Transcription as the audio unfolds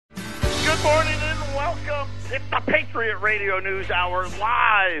Good morning and welcome. It's the Patriot Radio News Hour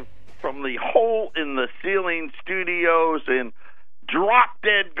live from the Hole in the Ceiling studios in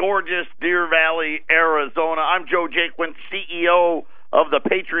drop-dead gorgeous Deer Valley, Arizona. I'm Joe Jaquin, CEO of the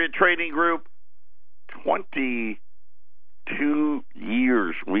Patriot Trading Group. 22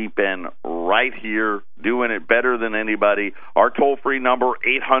 years we've been right here doing it better than anybody. Our toll-free number,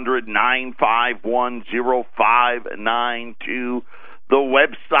 800-951-0592. The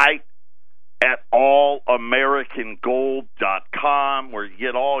website at allamericangold.com, where you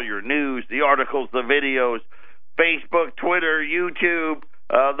get all your news, the articles, the videos, Facebook, Twitter, YouTube,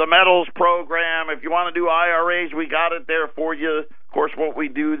 the metals program. If you want to do IRAs, we got it there for you. Of course, what we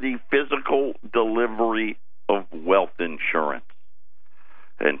do, the physical delivery of wealth insurance.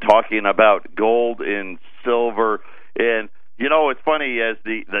 And talking about gold and silver. And, you know, it's funny, as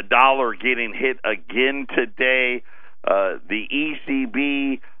the dollar getting hit again today, the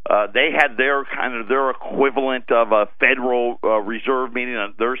ECB, they had their equivalent of a Federal Reserve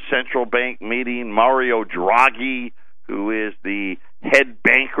meeting, their central bank meeting. Mario Draghi, who is the head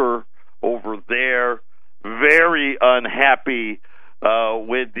banker over there, very unhappy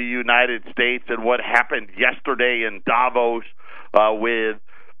with the United States and what happened yesterday in Davos with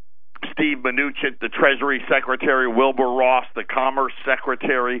Steve Mnuchin, the Treasury Secretary, Wilbur Ross, the Commerce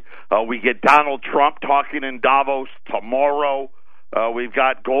Secretary. We get Donald Trump talking in Davos tomorrow. We've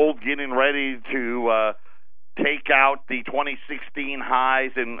got gold getting ready to take out the 2016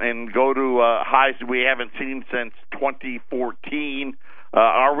 highs and go to highs we haven't seen since 2014.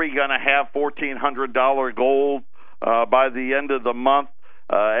 Are we going to have $1,400 gold by the end of the month?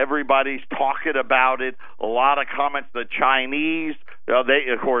 Everybody's talking about it. A lot of comments. The Chinese,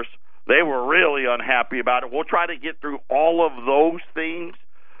 they were really unhappy about it. We'll try to get through all of those things.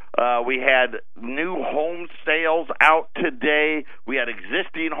 We had new home sales out today. We had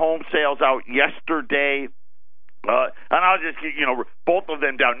existing home sales out yesterday. And I'll just get, both of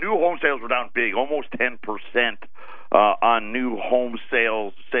them down. New home sales were down big, almost 10% on new home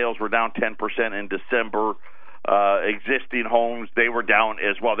sales. Sales were down 10% in December. Existing homes, they were down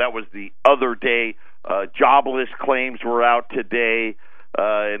as well. That was the other day. Jobless claims were out today,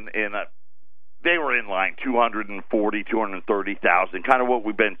 and they were in line, 240, 230,000, kind of what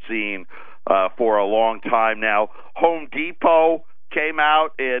we've been seeing for a long time now. Home Depot came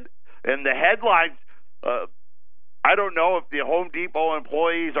out, and the headlines, I don't know if the Home Depot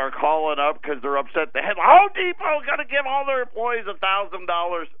employees are calling up because they're upset. The headline, Home Depot got to give all their employees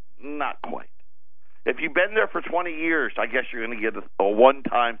 $1,000. Not quite. If you've been there for 20 years, I guess you're going to get a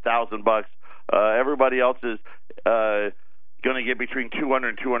one-time $1,000. Everybody else is going to get between $200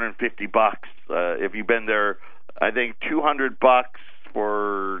 and $250. If you've been there, I think $200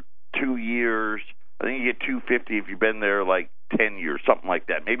 for 2 years. I think you get $250 if you've been there like 10 years, something like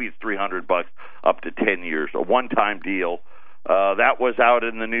that. Maybe it's $300 up to 10 years. A one-time deal. That was out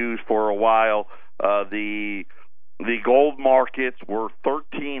in the news for a while. The gold markets were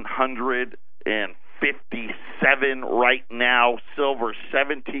 1,357 right now. Silver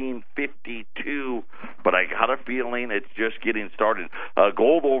 1752, but I got a feeling it's just getting started.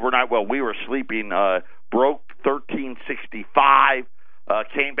 Gold overnight, well, we were sleeping, broke 1365,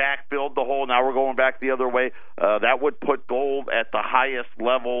 came back, filled the hole. Now we're going back the other way. That would put gold at the highest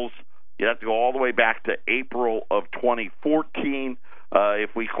levels. You have to go all the way back to April of 2014.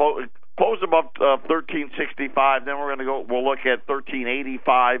 If we close above 1365, then we'll look at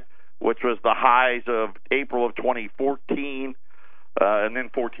 1385. Which was the highs of April of 2014, and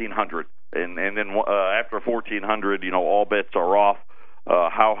then 1400. And then after 1400, all bets are off.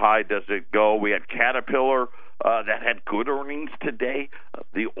 How high does it go? We had Caterpillar that had good earnings today.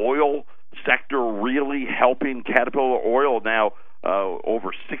 The oil sector really helping. Caterpillar oil now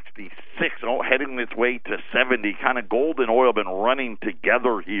over 66, heading its way to 70. Kind of gold and oil been running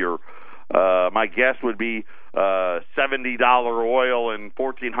together here. My guess would be $70 oil and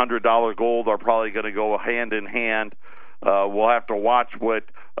 $1,400 gold are probably going to go hand in hand. We'll have to watch what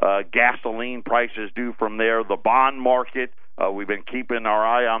gasoline prices do from there. The bond market, we've been keeping our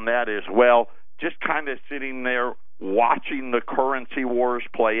eye on that as well. Just kind of sitting there watching the currency wars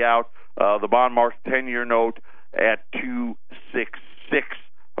play out. The bond market 10-year note at 266.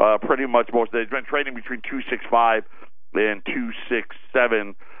 Pretty much most. They've been trading between 265 and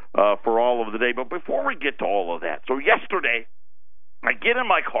 267. For all of the day. But before we get to all of that, so yesterday, I get in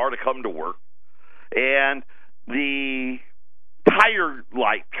my car to come to work, and the tire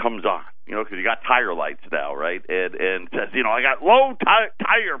light comes on, because you got tire lights now, right? And says, I got low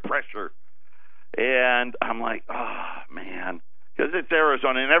tire pressure. And I'm like, oh, man, because it's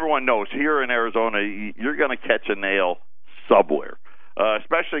Arizona, and everyone knows here in Arizona, you're going to catch a nail somewhere.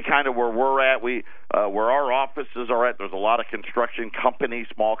 especially kind of where we're at. Where our offices are at, there's a lot of construction companies,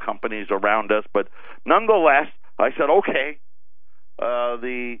 small companies around us. But nonetheless, I said, okay.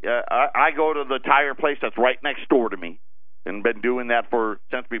 I go to the tire place that's right next door to me, and been doing that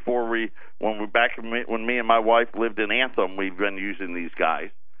since before when me and my wife lived in Anthem. We've been using these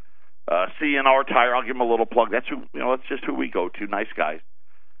guys. C&R Tire, I'll give them a little plug. That's that's just who we go to. Nice guys.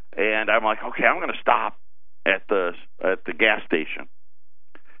 And I'm like, okay, I'm going to stop at the gas station.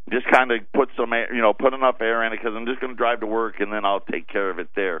 Just kind of put some air, put enough air in it because I'm just going to drive to work and then I'll take care of it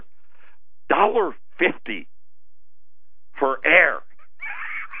there. $1.50 for air.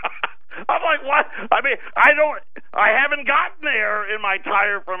 I'm like, what? I mean, I haven't gotten air in my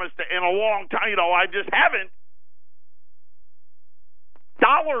tire in a long time. I just haven't.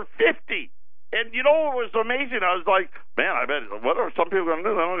 $1.50. And it was amazing. I was like, man, I bet, what are some people going to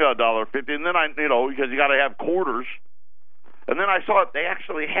do? I don't got $1.50. And then because you got to have quarters. And then I saw it. They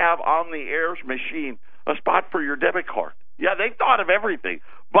actually have on the Air's machine a spot for your debit card. Yeah, they thought of everything.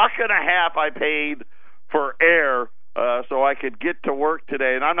 $1.50 I paid for air so I could get to work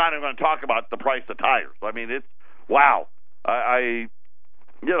today. And I'm not even going to talk about the price of tires. I mean, it's wow.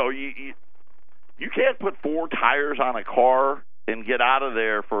 You can't put 4 tires on a car and get out of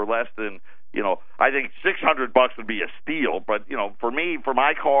there for less than, I think $600 would be a steal. But, for me, for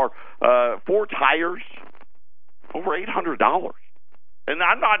my car, 4 tires, over $800. And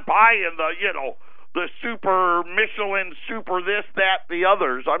I'm not buying the super Michelin, super this, that, the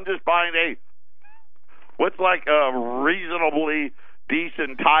others. I'm just buying what's like a reasonably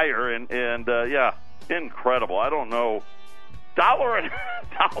decent tire. And yeah, incredible. I don't know. $1.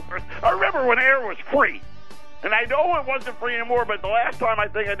 I remember when air was free. And I know it wasn't free anymore, but the last time I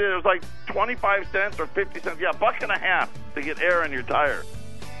think I did, it was like 25 cents or 50 cents. Yeah, $1.50 to get air in your tire.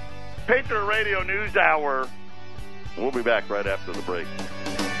 Patriot Radio News Hour. We'll be back right after the break.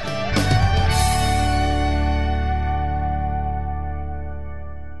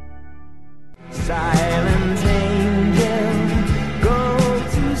 Silent angel, go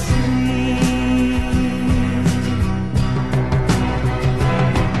to sleep.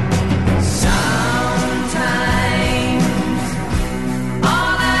 Sometimes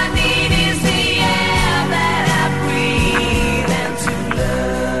all I need is the air that I breathe and to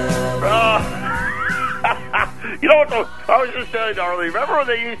love. You know what? I was just telling Darlene, remember when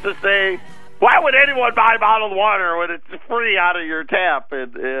they used to say, why would anyone buy bottled water when it's free out of your tap?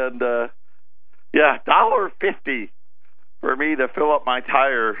 And yeah, $1.50 for me to fill up my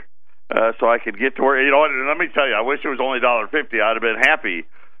tire so I could get to where, let me tell you, I wish it was only $1.50. I'd have been happy.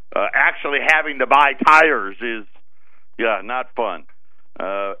 Actually having to buy tires is, not fun.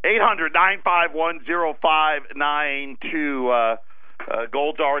 800-951-0592.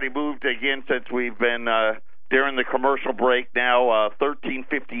 Gold's already moved again since we've been during the commercial break now,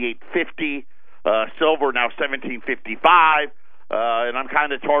 $13.58.50. Silver now $17.55. And I'm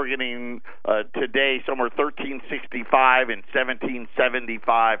kind of targeting today somewhere $13.65 and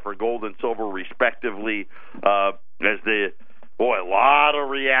 $17.75 for gold and silver, respectively. A lot of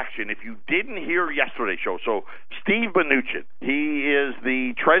reaction. If you didn't hear yesterday's show, so Steve Mnuchin, he is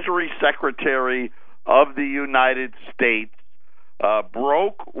the Treasury Secretary of the United States,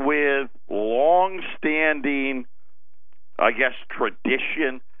 broke with long-standing, I guess,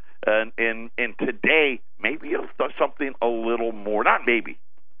 tradition. And today, maybe he'll do something a little more. Not maybe.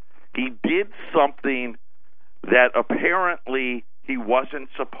 He did something that apparently he wasn't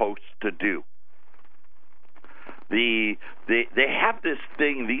supposed to do. They have this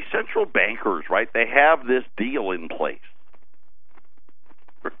thing, these central bankers, right? They have this deal in place.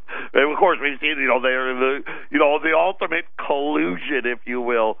 And of course, we've seen, they're the ultimate collusion, if you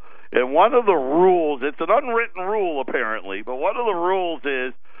will. And one of the rules, it's an unwritten rule apparently, but one of the rules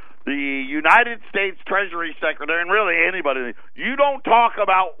is the United States Treasury Secretary, and really anybody, you don't talk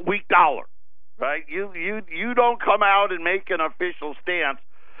about weak dollar, right? You don't come out and make an official stance.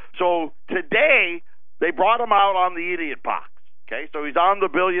 So today, they brought him out on the idiot box, okay? So he's on the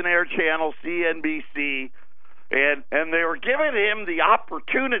billionaire channel, CNBC, and they were giving him the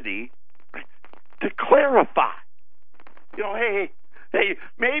opportunity to clarify. Hey,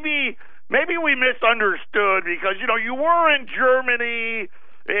 maybe we misunderstood because, you were in Germany,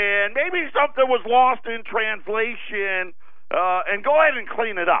 and maybe something was lost in translation, and go ahead and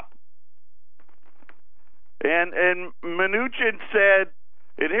clean it up. And Mnuchin said,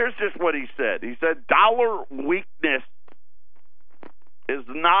 and here's just what he said. He said, dollar weakness is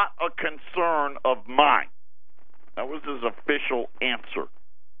not a concern of mine. That was his official answer.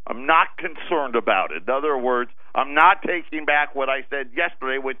 I'm not concerned about it. In other words, I'm not taking back what I said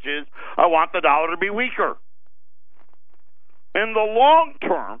yesterday, which is I want the dollar to be weaker. In the long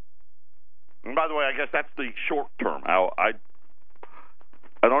term, and by the way, I guess that's the short term. I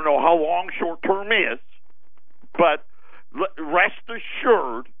don't know how long short term is, but rest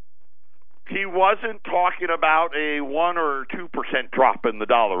assured, he wasn't talking about a 1 or 2% drop in the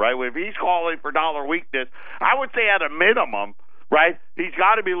dollar, right? If he's calling for dollar weakness, I would say at a minimum, right, he's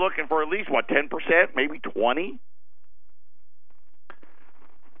got to be looking for at least, 10%, maybe 20%?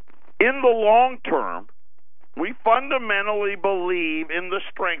 In the long term, we fundamentally believe in the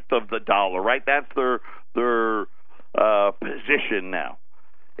strength of the dollar, right? That's their position now.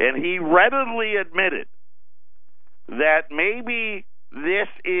 And he readily admitted that maybe this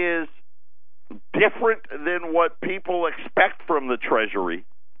is different than what people expect from the Treasury.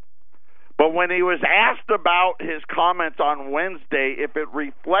 But when he was asked about his comments on Wednesday, if it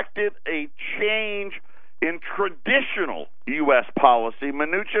reflected a change in traditional U.S. policy,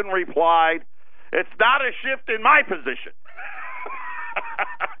 Mnuchin replied, "It's not a shift in my position."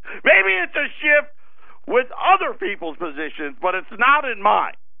 Maybe it's a shift with other people's positions, but it's not in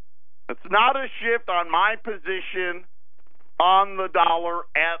mine. It's not a shift on my position on the dollar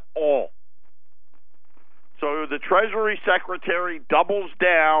at all. So the Treasury Secretary doubles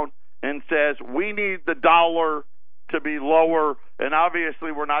down and says, we need the dollar to be lower, and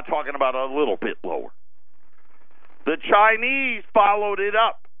obviously we're not talking about a little bit lower. The Chinese followed it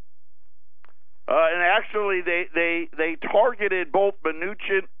up. And actually, they targeted both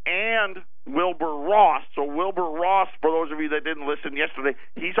Mnuchin and Wilbur Ross. So Wilbur Ross, for those of you that didn't listen yesterday,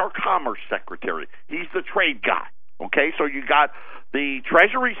 he's our Commerce Secretary. He's the trade guy. Okay, so you got the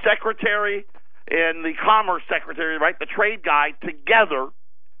Treasury Secretary and the Commerce Secretary, right, the trade guy, together,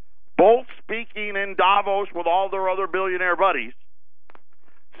 both speaking in Davos with all their other billionaire buddies,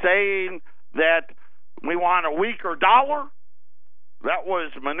 saying that we want a weaker dollar. That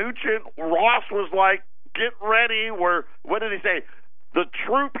was Mnuchin. Ross was like, get ready. What did he say? The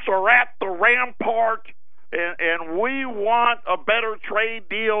troops are at the rampart, and we want a better trade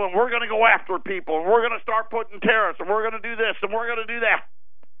deal, and we're going to go after people, and we're going to start putting tariffs, and we're going to do this, and we're going to do that.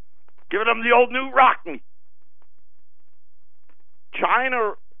 Giving them the old Newt Rockney.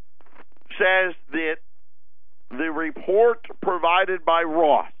 China says that the report provided by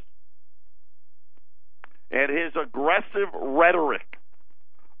Ross and his aggressive rhetoric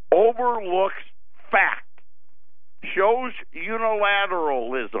overlooks fact, shows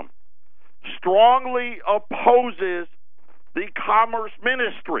unilateralism, strongly opposes the Commerce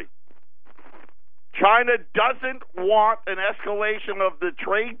Ministry. China doesn't want an escalation of the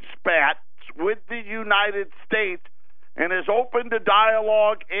trade spats with the United States and is open to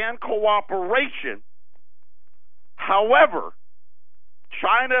dialogue and cooperation. However,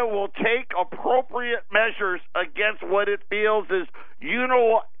 China will take appropriate measures against what it feels is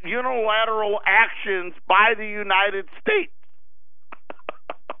unilateral actions by the United States.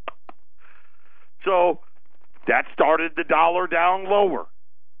 So that started the dollar down lower.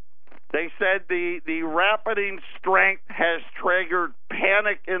 They said the rapiding strength has triggered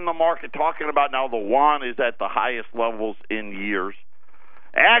panic in the market, talking about now the yuan is at the highest levels in years,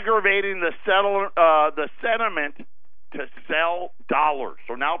 aggravating the sentiment to sell dollars.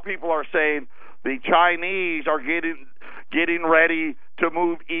 So now people are saying the Chinese are getting ready to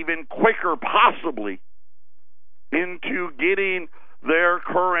move even quicker, possibly, into getting their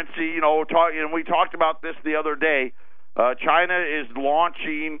currency. And we talked about this the other day. China is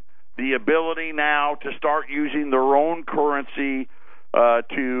launching the ability now to start using their own currency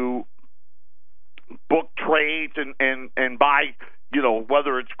to book trades and buy,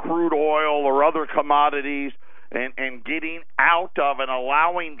 whether it's crude oil or other commodities, and getting out of and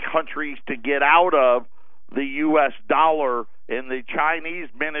allowing countries to get out of the U.S. dollar. And the Chinese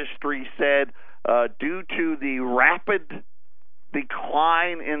ministry said due to the rapid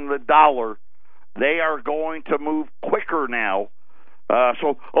decline in the dollar, they are going to move quicker now.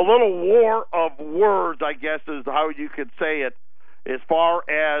 So a little war of words, I guess, is how you could say it, as far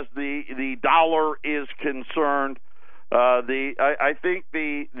as the dollar is concerned. I think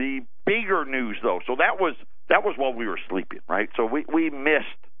the bigger news, though, so that was while we were sleeping, right? So we missed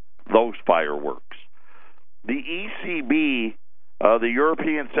those fireworks. The ECB, the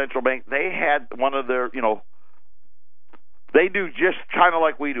European Central Bank, they had one of their, they do just kind of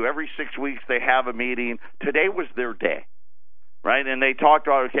like we do. Every 6 weeks they have a meeting. Today was their day. Right, and they talked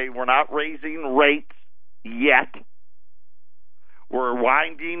about, okay, we're not raising rates yet. We're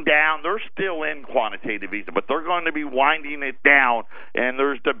winding down. They're still in quantitative easing, but they're going to be winding it down. And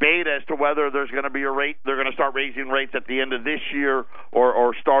there's debate as to whether there's going to be a rate. They're going to start raising rates at the end of this year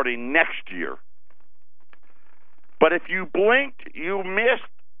or starting next year. But if you blinked, you missed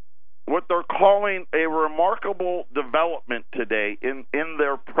what they're calling a remarkable development today in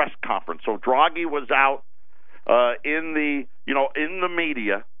their press conference. So Draghi was out in the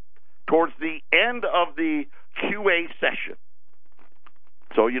media towards the end of the QA session.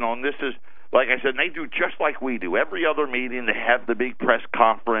 So, and this is, like I said, they do just like we do. Every other meeting, they have the big press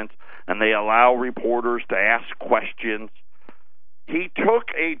conference, and they allow reporters to ask questions. He took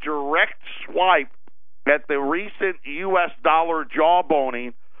a direct swipe at the recent U.S. dollar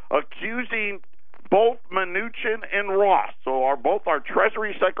jawboning, accusing both Mnuchin and Ross, so both our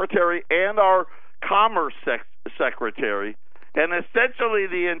Treasury Secretary and our Commerce Secretary, and essentially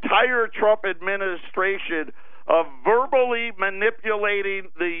the entire Trump administration of verbally manipulating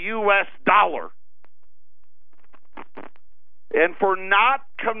the U.S. dollar and for not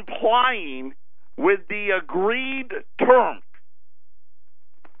complying with the agreed terms,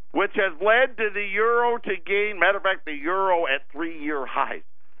 which has led to the euro to gain, matter of fact, the euro at 3-year highs.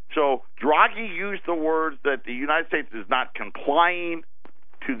 So Draghi used the words that the United States is not complying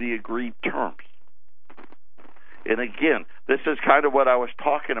to the agreed terms. And again, this is kind of what I was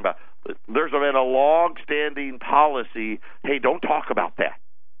talking about. There's been a long-standing policy, hey, don't talk about that.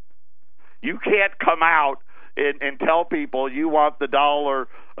 You can't come out and tell people you want the dollar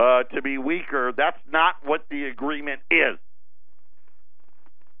to be weaker. That's not what the agreement is.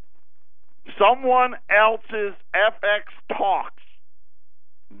 Someone else's FX talks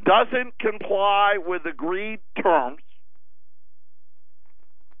doesn't comply with agreed terms.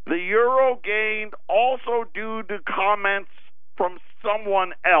 The euro gained also due to comments from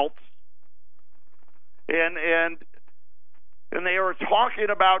someone else, and they were talking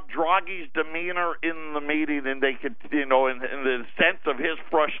about Draghi's demeanor in the meeting, and they could, in the sense of his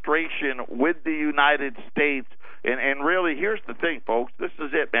frustration with the United States. And really, here's the thing, folks. This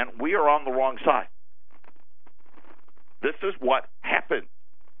is it, man. We are on the wrong side. This is what happened.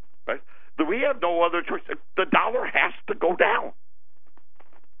 Right? We have no other choice. The dollar has to go down.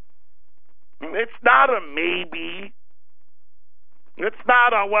 It's not a maybe. It's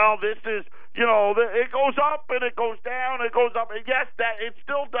not a, well, this is, it goes up and it goes down, it goes up. And yes, that it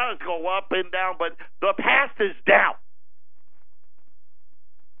still does go up and down, but the past is down.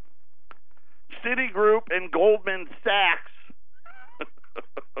 Citigroup and Goldman Sachs.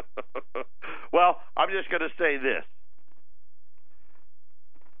 Well, I'm just going to say this.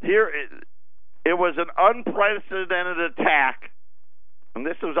 Here, it was an unprecedented attack, and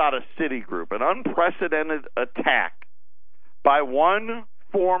this was out of Citigroup, an unprecedented attack by one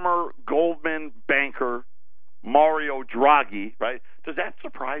former Goldman banker, Mario Draghi, right? Does that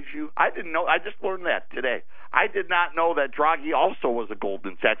surprise you? I didn't know. I just learned that today. I did not know that Draghi also was a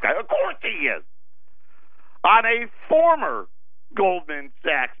Goldman Sachs guy. Of course he is. On a former Goldman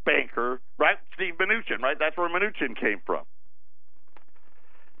Sachs banker, right? Steve Mnuchin, right? That's where Mnuchin came from.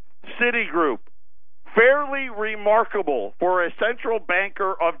 Citigroup, fairly remarkable for a central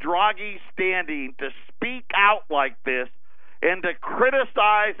banker of Draghi's standing to speak out like this and to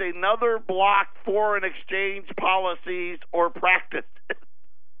criticize another bloc foreign exchange policies or practices.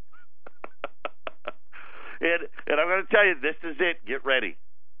 and I'm going to tell you, this is it. Get ready.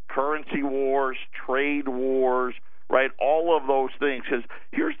 Currency wars, trade wars, right? All of those things. Because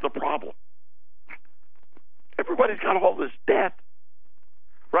here's the problem. Everybody's got all this debt,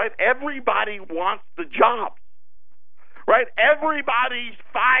 right? Everybody wants the jobs, right? Everybody's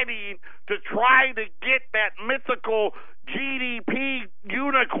fighting to try to get that mythical GDP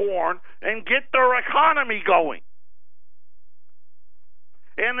unicorn and get their economy going.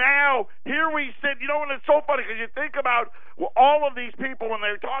 And now, here we sit, and it's so funny because you think about all of these people when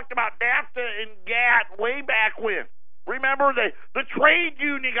they talked about NAFTA and GATT way back when. Remember, the trade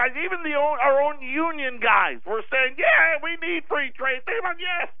union guys, even our own union guys were saying, yeah, we need free trade. Think about,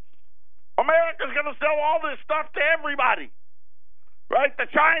 yes, America's going to sell all this stuff to everybody. Right? The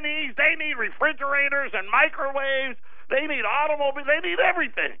Chinese, they need refrigerators and microwaves. They need automobiles. They need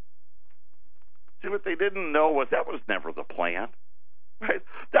everything. See, what they didn't know was that was never the plan. Right?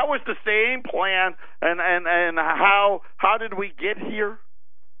 That was the same plan, and how did we get here?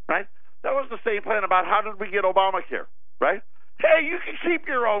 Right? That was the same plan about how did we get Obamacare? Right? Hey, you can keep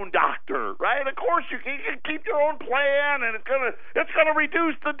your own doctor, right? Of course you can keep your own plan, and it's gonna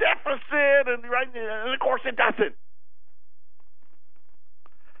reduce the deficit, and of course it doesn't.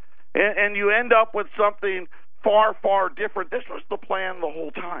 And you end up with something far, far different. This was the plan the whole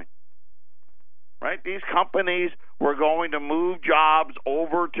time. Right? These companies were going to move jobs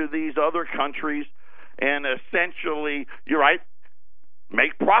over to these other countries and essentially, you're right,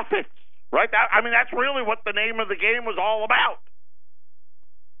 make profits. Right? That's really what the name of the game was all about.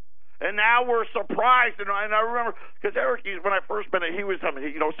 And now we're surprised. And I remember, because Eric, when I first met him, he was telling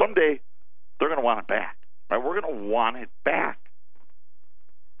me, someday they're going to want it back. Right? We're going to want it back.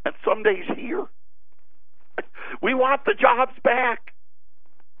 And someday's here. We want the jobs back.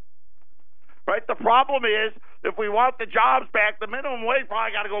 Right? The problem is, if we want the jobs back, the minimum wage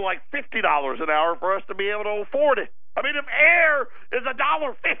probably got to go like $50 an hour for us to be able to afford it. I mean, if air is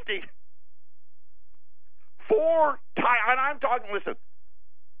 $1.50, and I'm talking, listen,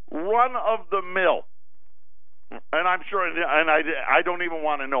 run of the mill, and I'm sure, and I don't even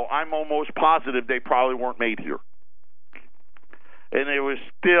want to know. I'm almost positive they probably weren't made here, and it was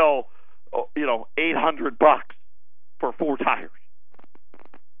still, $800 for 4 tires.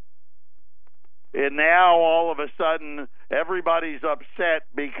 And now all of a sudden everybody's upset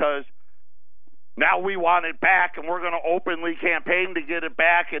because now we want it back and we're going to openly campaign to get it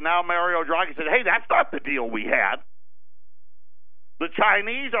back. And now Mario Draghi said, hey, that's not the deal we had. The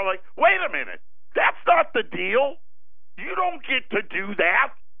Chinese are like, wait a minute, that's not the deal. You don't get to do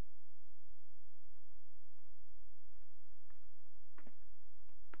that.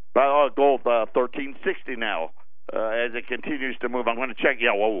 Gold 1360 now as it continues to move. I'm going to check.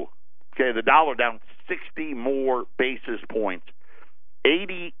 Yeah, whoa. Okay, the dollar down 60 more basis points,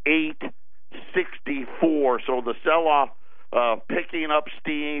 88.64. So the sell-off picking up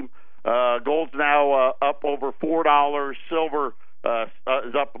steam. Gold's now up over $4. Silver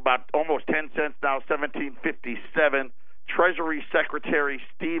is up about almost 10 cents now, 17.57. Treasury Secretary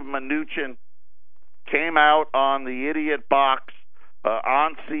Steve Mnuchin came out on the Idiot Box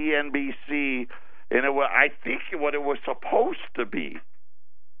on CNBC, and I think what it was supposed to be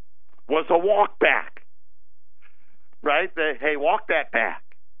was a walk back, right? Hey, walk that back.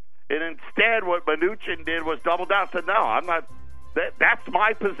 And instead, what Mnuchin did was double down. Said, no, I'm not. That's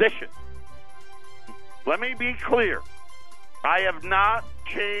my position. Let me be clear. I have not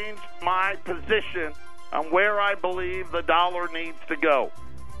changed my position on where I believe the dollar needs to go.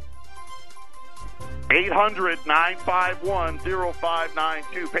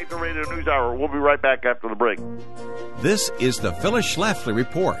 800-951-0592. Patriot Radio News Hour. We'll be right back after the break. This is the Phyllis Schlafly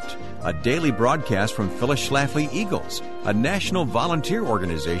Report, a daily broadcast from Phyllis Schlafly Eagles, a national volunteer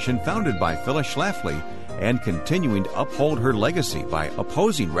organization founded by Phyllis Schlafly and continuing to uphold her legacy by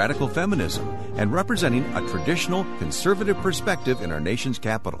opposing radical feminism and representing a traditional conservative perspective in our nation's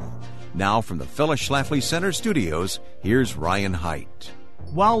capital. Now from the Phyllis Schlafly Center studios, here's Ryan Haidt.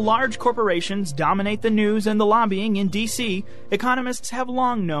 While large corporations dominate the news and the lobbying in D.C., economists have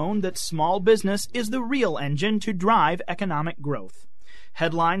long known that small business is the real engine to drive economic growth.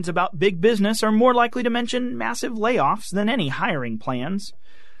 Headlines about big business are more likely to mention massive layoffs than any hiring plans.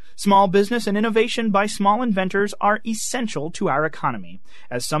 Small business and innovation by small inventors are essential to our economy,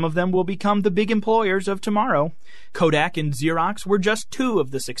 as some of them will become the big employers of tomorrow. Kodak and Xerox were just 2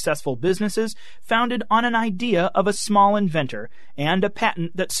 of the successful businesses founded on an idea of a small inventor and a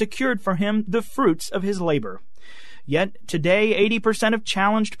patent that secured for him the fruits of his labor. Yet, today, 80% of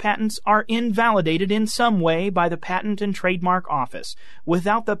challenged patents are invalidated in some way by the Patent and Trademark Office,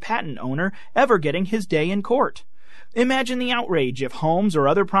 without the patent owner ever getting his day in court. Imagine the outrage if homes or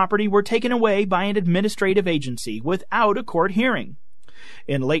other property were taken away by an administrative agency without a court hearing.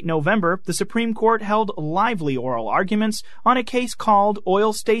 In late November, the Supreme Court held lively oral arguments on a case called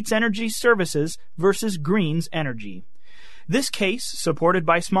Oil States Energy Services versus Greens Energy. This case, supported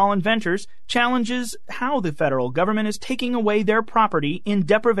by small inventors, challenges how the federal government is taking away their property in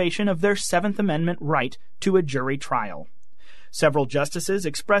deprivation of their Seventh Amendment right to a jury trial. Several justices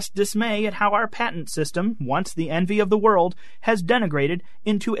expressed dismay at how our patent system, once the envy of the world, has degenerated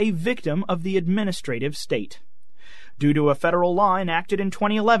into a victim of the administrative state. Due to a federal law enacted in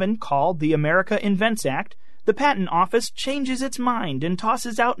 2011 called the America Invents Act, the Patent Office changes its mind and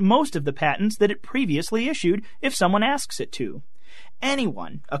tosses out most of the patents that it previously issued if someone asks it to.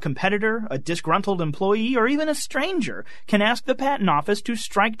 Anyone, a competitor, a disgruntled employee, or even a stranger, can ask the Patent Office to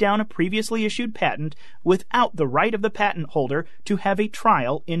strike down a previously issued patent without the right of the patent holder to have a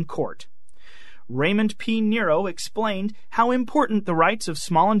trial in court. Raymond P. Nero explained how important the rights of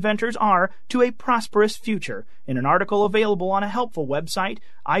small inventors are to a prosperous future in an article available on a helpful website,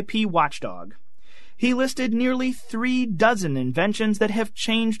 IP Watchdog. He listed nearly 36 inventions that have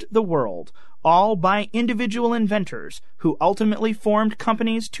changed the world, all by individual inventors who ultimately formed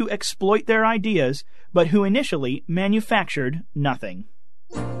companies to exploit their ideas, but who initially manufactured nothing.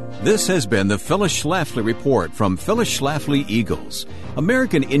 This has been the Phyllis Schlafly Report from Phyllis Schlafly Eagles.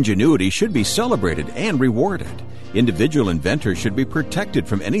 American ingenuity should be celebrated and rewarded. Individual inventors should be protected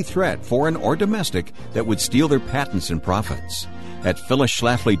from any threat, foreign or domestic, that would steal their patents and profits. At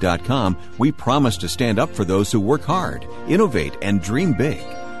PhyllisSchlafly.com, we promise to stand up for those who work hard, innovate, and dream big.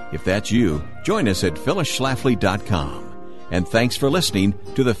 If that's you, join us at phyllisschlafly.com. And thanks for listening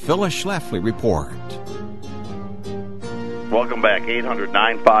to the Phyllis Schlafly Report. Welcome back,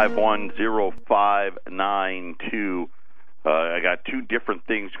 800-951-0592. I got two different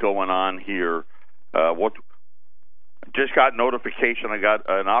things going on here. Just got notification. I got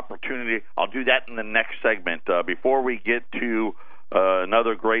an opportunity. I'll do that in the next segment. Before we get to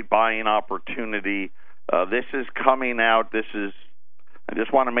another great buying opportunity, this is coming out. I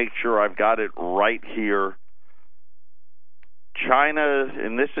just want to make sure I've got it right here. China,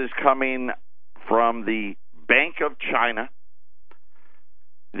 and this is coming from the Bank of China.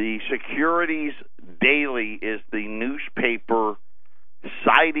 The Securities Daily is the newspaper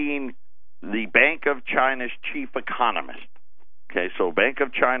citing the Bank of China's chief economist. Okay, so Bank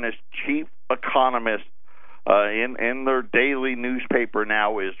of China's chief economist in their daily newspaper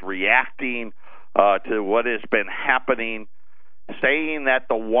now is reacting to what has been happening, saying that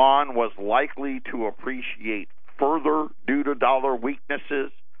the yuan was likely to appreciate further due to dollar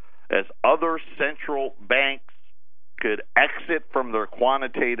weaknesses as other central banks could exit from their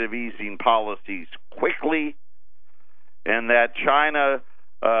quantitative easing policies quickly, and that China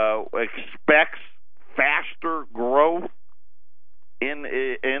expects faster growth in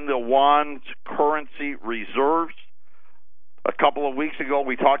the yuan's currency reserves. A couple of weeks ago,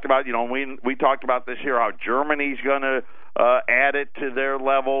 we talked about, we talked about this here, how Germany's going to add it to their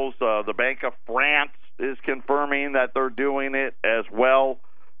levels. The Bank of France is confirming that they're doing it as well.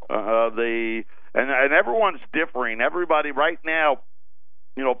 And everyone's differing. Everybody right now,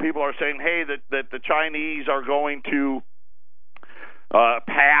 people are saying, hey, that the Chinese are going to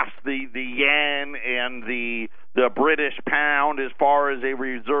pass the yen and the British pound as far as a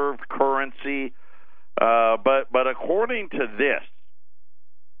reserve currency. But according to this,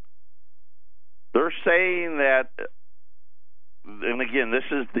 they're saying that, and again, this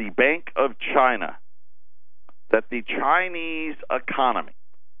is the Bank of China, that the Chinese economy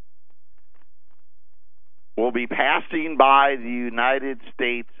will be passing by the United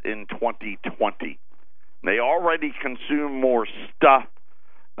States in 2020. They already consume more stuff.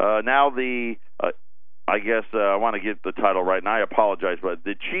 Now I guess I want to get the title right, and I apologize, but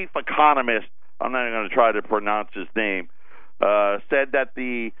the chief economist, I'm not even going to try to pronounce his name, said that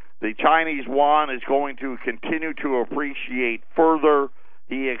the Chinese yuan is going to continue to appreciate further.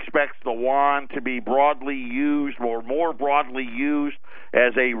 He expects the yuan to be broadly used or more broadly used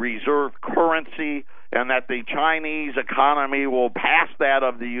as a reserve currency, and that the Chinese economy will pass that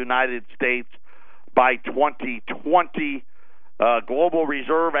of the United States by 2020. Global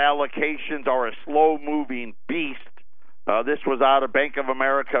reserve allocations are a slow-moving beast. This was out of Bank of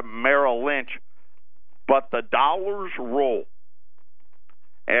America Merrill Lynch. But the dollar's role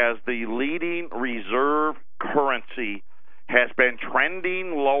as the leading reserve currency has been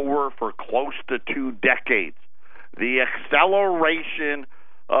trending lower for close to 2 decades. The acceleration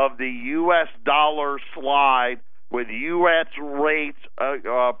of the U.S. dollar slide with U.S. rates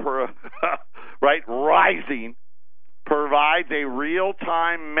rising provides a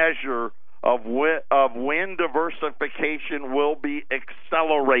real-time measure of when diversification will be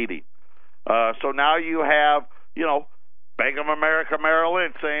accelerating. So now you have, Bank of America Merrill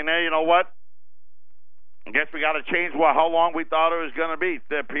Lynch saying, hey, you know what? I guess we got to change how long we thought it was going to be.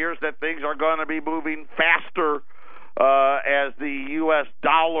 It appears that things are going to be moving faster as the U.S.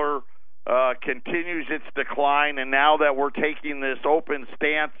 dollar continues its decline, and now that we're taking this open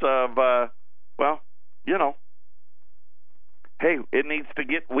stance of, hey, it needs to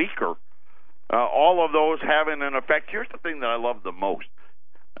get weaker. All of those having an effect. Here's the thing that I love the most.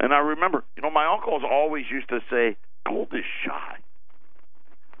 And I remember, my uncles always used to say, gold is shy.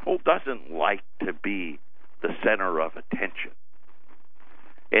 Gold doesn't like to be the center of attention.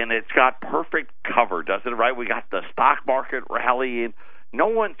 And it's got perfect cover, doesn't it, right? We got the stock market rallying. No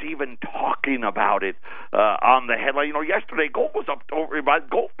one's even talking about it on the headline. Yesterday gold was up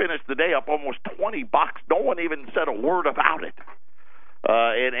gold finished the day up almost $20. No one even said a word about it.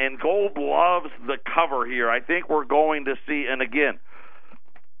 And gold loves the cover here. I think we're going to see, and again,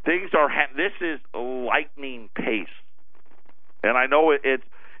 things are. This is lightning pace, and I know it's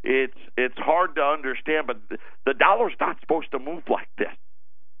hard to understand, but the dollar's not supposed to move like this,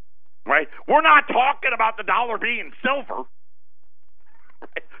 right? We're not talking about the dollar being silver,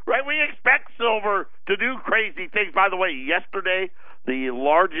 right? We expect silver to do crazy things. By the way, yesterday the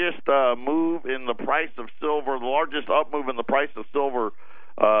largest move in the price of silver, the largest up move in the price of silver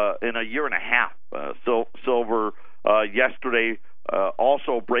in a year and a half. Silver yesterday.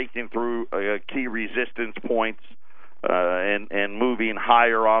 Also breaking through key resistance points and moving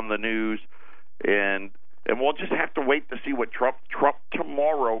higher on the news. And And we'll just have to wait to see what Trump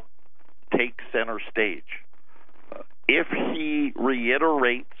tomorrow takes center stage. If he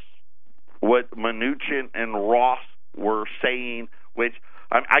reiterates what Mnuchin and Ross were saying, which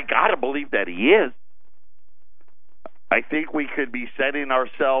I got to believe that he is, I think we could be setting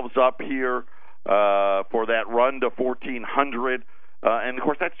ourselves up here for that run to 1,400. And, of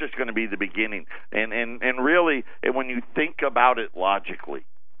course, that's just going to be the beginning. And really, when you think about it logically,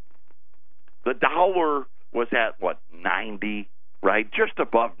 the dollar was at, 90, right? Just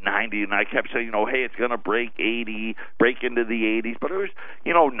above 90. And I kept saying, hey, it's going to break 80, break into the 80s. But it was,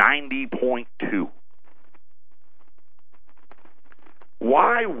 90.2.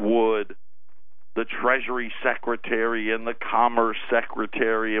 Why would the Treasury Secretary and the Commerce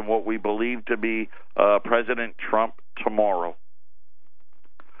Secretary and what we believe to be President Trump tomorrow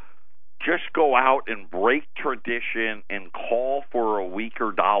just go out and break tradition and call for a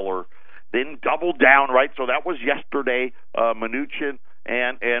weaker dollar, then double down, right? So that was yesterday, Mnuchin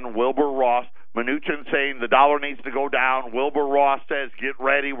and Wilbur Ross. Mnuchin saying the dollar needs to go down. Wilbur Ross says, get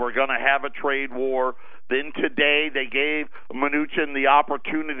ready, we're going to have a trade war. Then today they gave Mnuchin the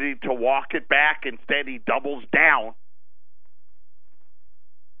opportunity to walk it back. Instead, he doubles down.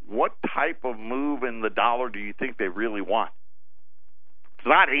 What type of move in the dollar do you think they really want? It's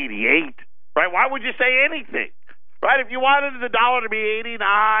not 88, right? Why would you say anything? Right? If you wanted the dollar to be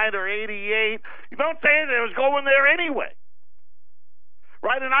 89 or 88, you don't say that it was going there anyway.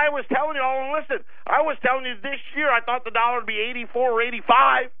 Right? And I was telling you all, and listen, I was telling you this year I thought the dollar would be 84 or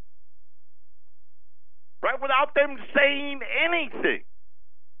 85. Right? Without them saying anything.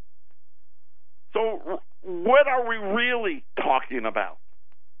 So what are we really talking about?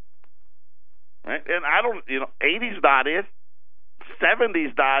 Right? And I don't, 80's not it.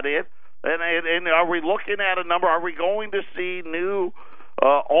 70's not it. And are we looking at a number? Are we going to see new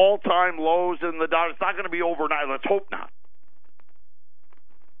all-time lows in the dollar? It's not going to be overnight. Let's hope not.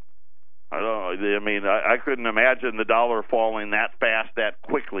 I don't know. I mean, I couldn't imagine the dollar falling that fast, that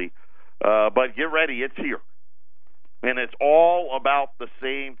quickly. But get ready, it's here. And it's all about the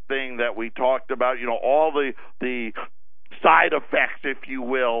same thing that we talked about, all the side effects, if you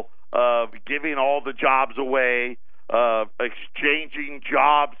will, of giving all the jobs away, exchanging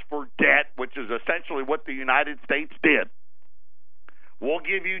jobs for debt, which is essentially what the United States did. We'll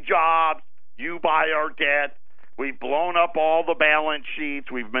give you jobs, you buy our debt. We've blown up all the balance sheets.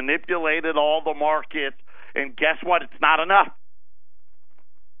 We've manipulated all the markets. And guess what? It's not enough.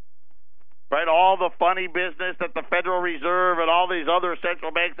 Right? All the funny business that the Federal Reserve and all these other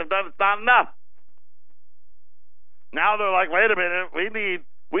central banks have done, it's not enough. Now they're like, wait a minute,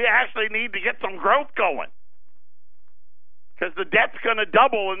 we actually need to get some growth going. Because the debt's going to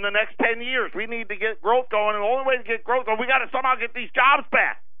double in the next 10 years. We need to get growth going, and the only way to get growth going, we got to somehow get these jobs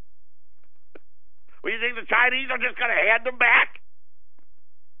back. Well, you think the Chinese are just going to hand them back?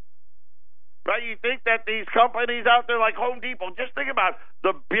 Right? You think that these companies out there like Home Depot, just think about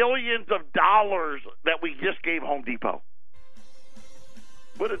the billions of dollars that we just gave Home Depot.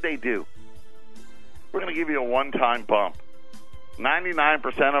 What did they do? We're going to give you a one-time bump. 99%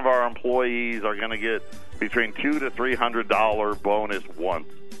 of our employees are going to get between $200 to $300 bonus once.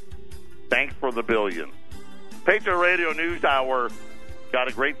 Thanks for the billions. Patriot Radio News Hour got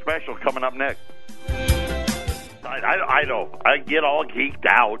a great special coming up next. I know. I get all geeked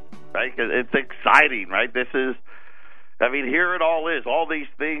out, right? 'Cause it's exciting, right? This is, here it all is. All these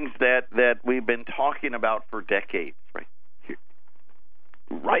things that we've been talking about for decades, right? Here,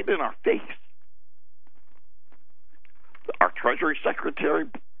 right in our face. Our Treasury Secretary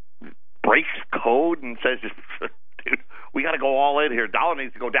breaks code and says, dude, we got to go all in here. Dollar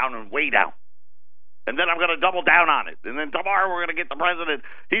needs to go down and way down. And then I'm going to double down on it. And then tomorrow we're going to get the president.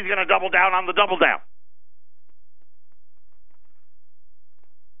 He's going to double down on the double down.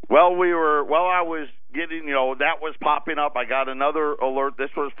 I was getting, that was popping up. I got another alert.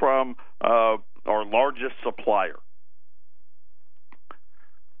 This was from our largest supplier.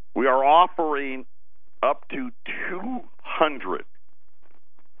 We are offering up to 200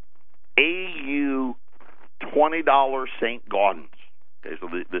 AU $20 St. Gaudens. Okay, so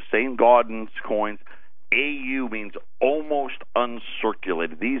the St. Gaudens coins, AU means almost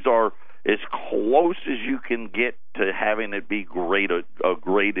uncirculated. These are as close as you can get to having it be a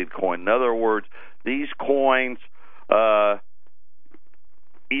graded coin. In other words, these coins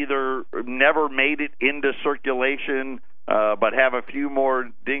either never made it into circulation but have a few more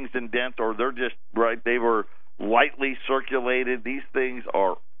dings and dents, or they're just, right, they were lightly circulated. These things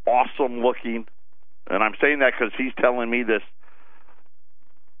are awesome looking, and I'm saying that because he's telling me this.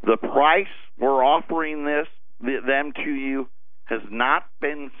 The price we're offering them to you has not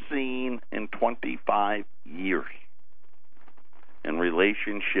been seen in 25 years in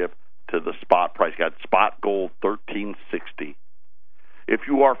relationship to the spot price. Got spot gold $1,360. If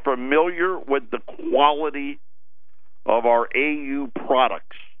you are familiar with the quality of our AU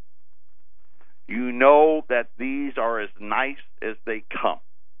products, you know that these are as nice as they come.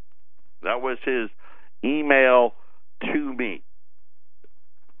 That was his email to me.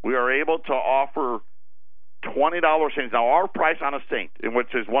 We are able to offer $20 Saints. Now, our price on a Saint,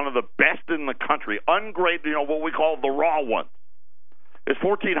 which is one of the best in the country, ungraded, what we call the raw ones, is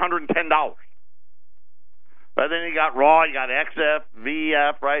 $1,410. But then you got raw, you got XF,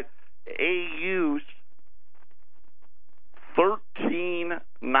 VF, right? AU's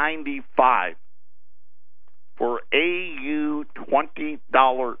 $13.95 for AU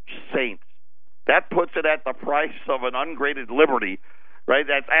 $20 Saints. That puts it at the price of an ungraded Liberty, right?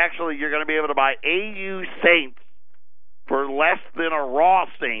 That's actually, you're going to be able to buy AU Saints for less than a raw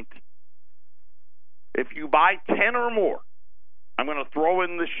Saint. If you buy 10 or more, I'm going to throw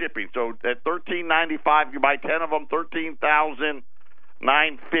in the shipping. So at $13.95, you buy 10 of them,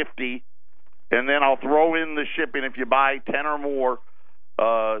 $13,950, and then I'll throw in the shipping if you buy 10 or more.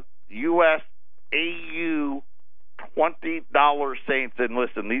 U.S. AU $20 Saints, and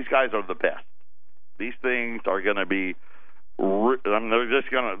listen, these guys are the best. These things are going to be, they're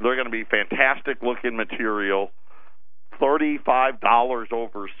going to be fantastic looking material. $35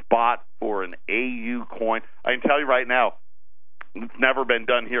 over spot for an AU coin. I can tell you right now, it's never been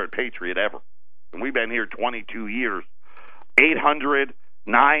done here at Patriot ever. And we've been here 22 years.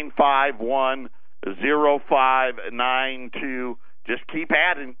 800-951-0592. Just keep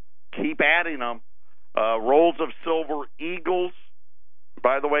adding them. Rolls of Silver Eagles,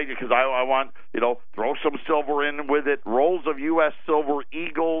 by the way, because I want, throw some silver in with it. Rolls of U.S. Silver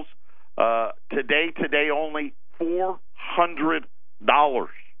Eagles, today only $400.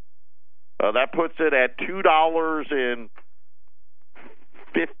 That puts it at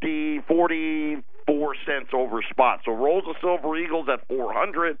 $2.44 over spot. So Rolls of Silver Eagles at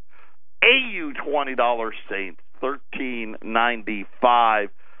 $400. AU $20 Saints, $13.95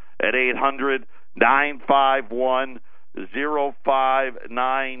 at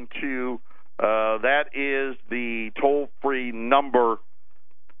 800-951-0592. That is the toll-free number.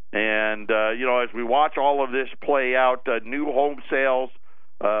 And, as we watch all of this play out, new home sales,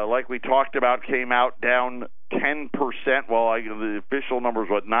 like we talked about, came out down 10%. Well, the official number is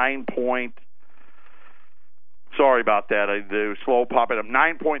 9 sorry about that. It was slow popping up.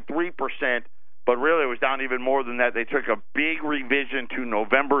 9.3%. But really, it was down even more than that. They took a big revision to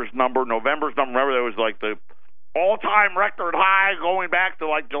November's number. Remember, that was like the all-time record high going back to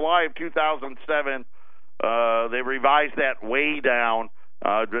like July of 2007. They revised that way down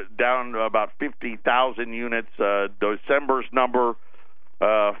to about 50,000 units. December's number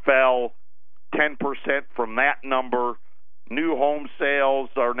fell 10% from that number. New home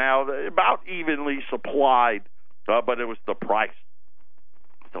sales are now about evenly supplied, but it was the price.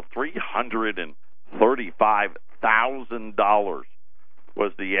 So $335,000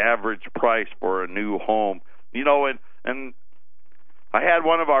 was the average price for a new home. And I had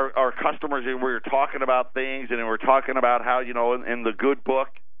one of our customers, and we were talking about things, and we were talking about how, in the good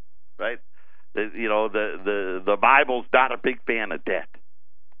book, right, the Bible's not a big fan of debt,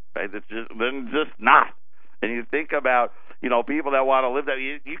 right? It's just not. And you think about, people that want to live that,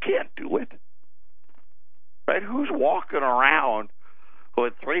 you can't do it, right? Who's walking around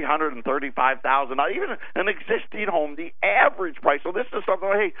with $335,000, even an existing home, the average price. So this is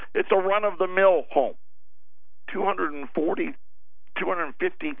something, hey, it's a run-of-the-mill home,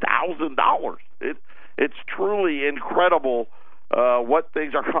 $250,000. It's truly incredible what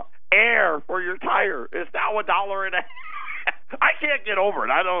things are. Air for your tire is now $1.50. I can't get over it.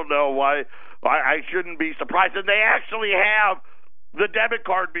 I don't know why I shouldn't be surprised. And they actually have the debit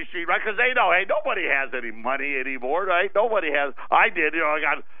card machine, right? Because they know, hey, nobody has any money anymore, right? Nobody has. I did. I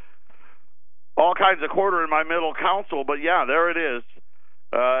got all kinds of quarter in my middle console, but yeah, there it is.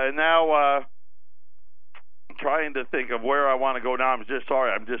 And now I'm trying to think of where I want to go now.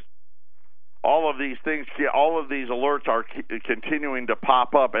 All of these things, all of these alerts are continuing to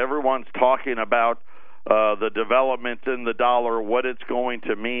pop up. Everyone's talking about the developments in the dollar, what it's going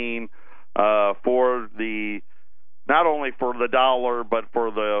to mean for not only for the dollar, but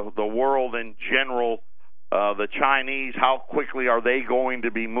for the world in general. The Chinese, how quickly are they going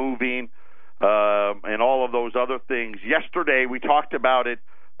to be moving, and all of those other things. Yesterday, we talked about it.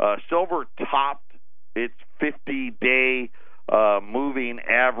 Silver topped its 50-day moving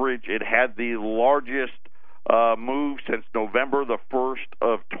average. It had the largest move since November the 1st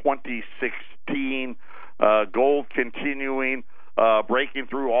of 2016. Gold continuing breaking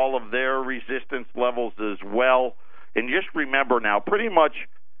through all of their resistance levels as well. And just remember now, pretty much,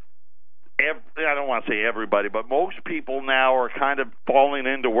 I don't want to say everybody, but most people now are kind of falling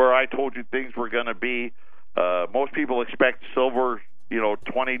into where I told you things were going to be. Most people expect silver,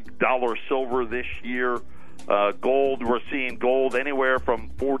 $20 silver this year. Gold, we're seeing gold anywhere from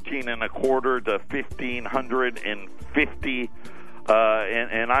 $1,425 to $1,550.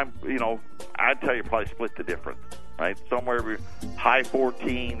 And I'm, I'd tell you probably split the difference, right? Somewhere high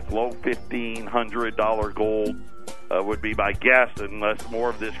 14s, low $1,500 gold would be my guess, unless more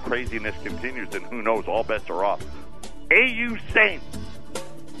of this craziness continues, and who knows, all bets are off. AU Saints,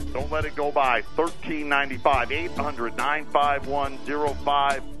 don't let it go by, $13.95,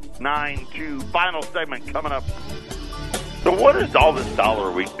 800-951-0592. Final segment coming up. So what does all this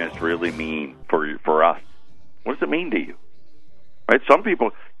dollar weakness really mean for us? What does it mean to you? Right? Some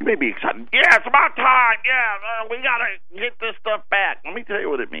people, you may be excited. Yeah, it's about time. Yeah, we got to get this stuff back. Let me tell you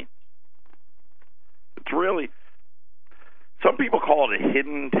what it means. It's really, some people call it a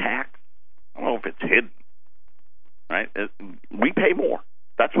hidden tax. I don't know if it's hidden. Right? We pay more.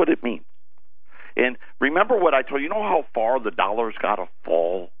 That's what it means. And remember what I told you. You know how far the dollar's got to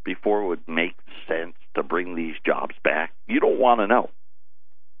fall before it would make sense to bring these jobs back? You don't want to know.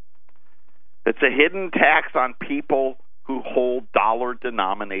 It's a hidden tax on people who hold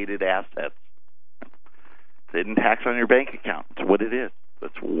dollar-denominated assets. It's a hidden tax on your bank account. That's what it is.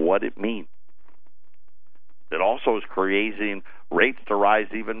 That's what it means. It also is creating rates to rise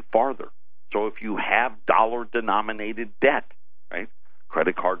even farther. So if you have dollar-denominated debt, right,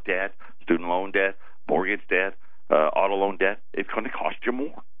 credit card debt, student loan debt, mortgage debt, auto loan debt, it's going to cost you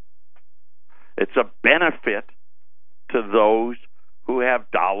more. It's a benefit to those who have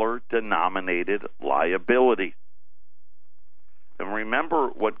dollar-denominated liabilities. And remember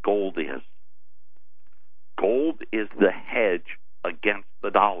what gold is. Gold is the hedge against the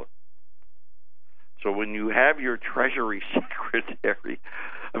dollar. So when you have your Treasury Secretary,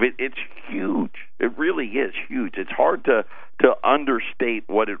 I mean, it's huge. It really is huge. It's hard to understate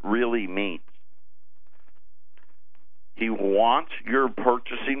what it really means. He wants your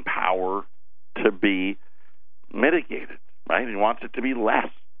purchasing power to be mitigated, right? He wants it to be less.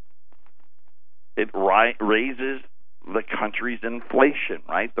 It raises the country's inflation,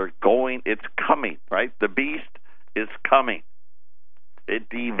 right? It's coming, right? The beast is coming. It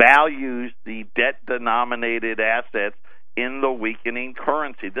devalues the debt-denominated assets in the weakening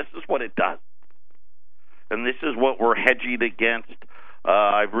currency. This is what it does. And this is what we're hedging against.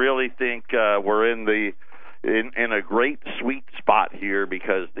 I really think we're in a great sweet spot here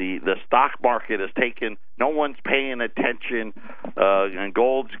because the stock market has taken, no one's paying attention, and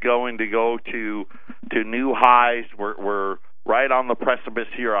gold's going to go to new highs. We're right on the precipice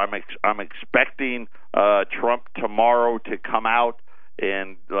here. I'm expecting Trump tomorrow to come out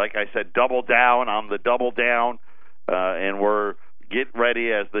and, like I said, double down on the double down, and we're getting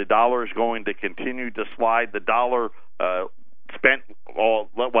ready as the dollar is going to continue to slide. The dollar spent,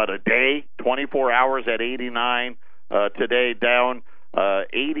 a day, 24 hours at 89, today down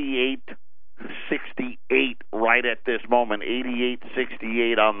 88.68 right at this moment,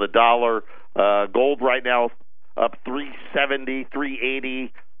 88.68 on the dollar. Gold right now up 370,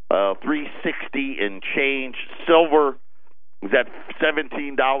 380, 360 and change. Silver is at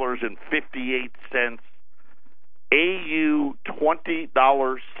 $17.58. AU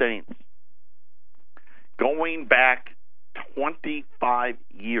 $20 Saints going back 25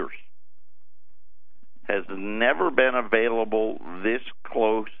 years has never been available this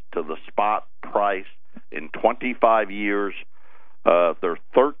close to the spot price in 25 years. They're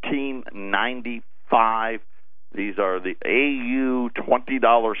 $13.95. These are the AU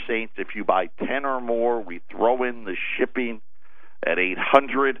 $20 Saints. If you buy 10 or more, we throw in the shipping at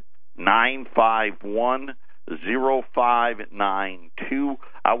 800-951-0592.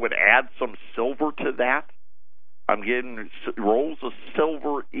 I would add some silver to that. I'm getting rolls of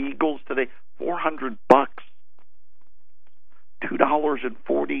silver Eagles today, $400,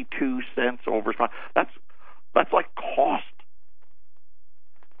 $2.42 over spot. That's like cost.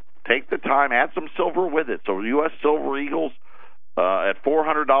 Take the time, add some silver with it. So U.S. Silver Eagles at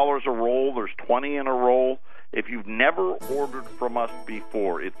 $400 a roll. There's 20 in a roll. If you've never ordered from us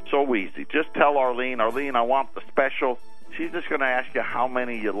before, it's so easy. Just tell Arlene, I want the special. She's just going to ask you how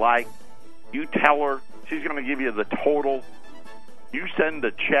many you like. You tell her. She's going to give you the total. You send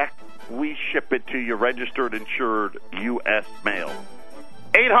the check. We ship it to you, registered, insured, U.S. mail.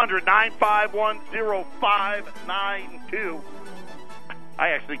 800-951-0592. I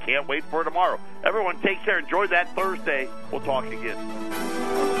actually can't wait for tomorrow. Everyone take care. Enjoy that Thursday. We'll talk again.